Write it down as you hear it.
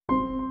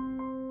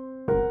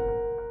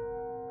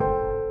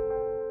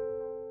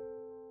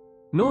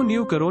No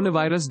new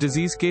coronavirus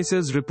disease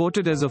cases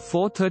reported as of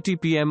 4:30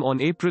 p.m.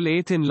 on April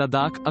 8 in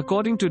Ladakh,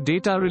 according to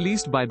data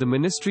released by the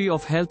Ministry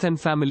of Health and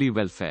Family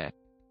Welfare.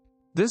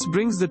 This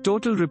brings the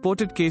total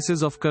reported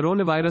cases of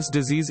coronavirus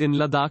disease in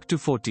Ladakh to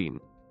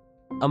 14.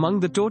 Among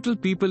the total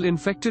people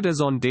infected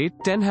as on date,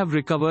 10 have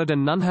recovered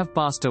and none have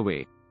passed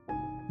away.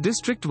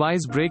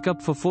 District-wise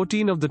breakup for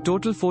 14 of the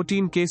total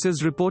 14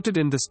 cases reported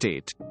in the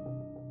state.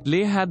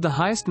 Leh had the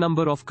highest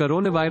number of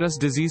coronavirus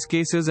disease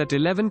cases at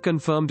 11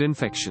 confirmed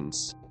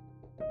infections.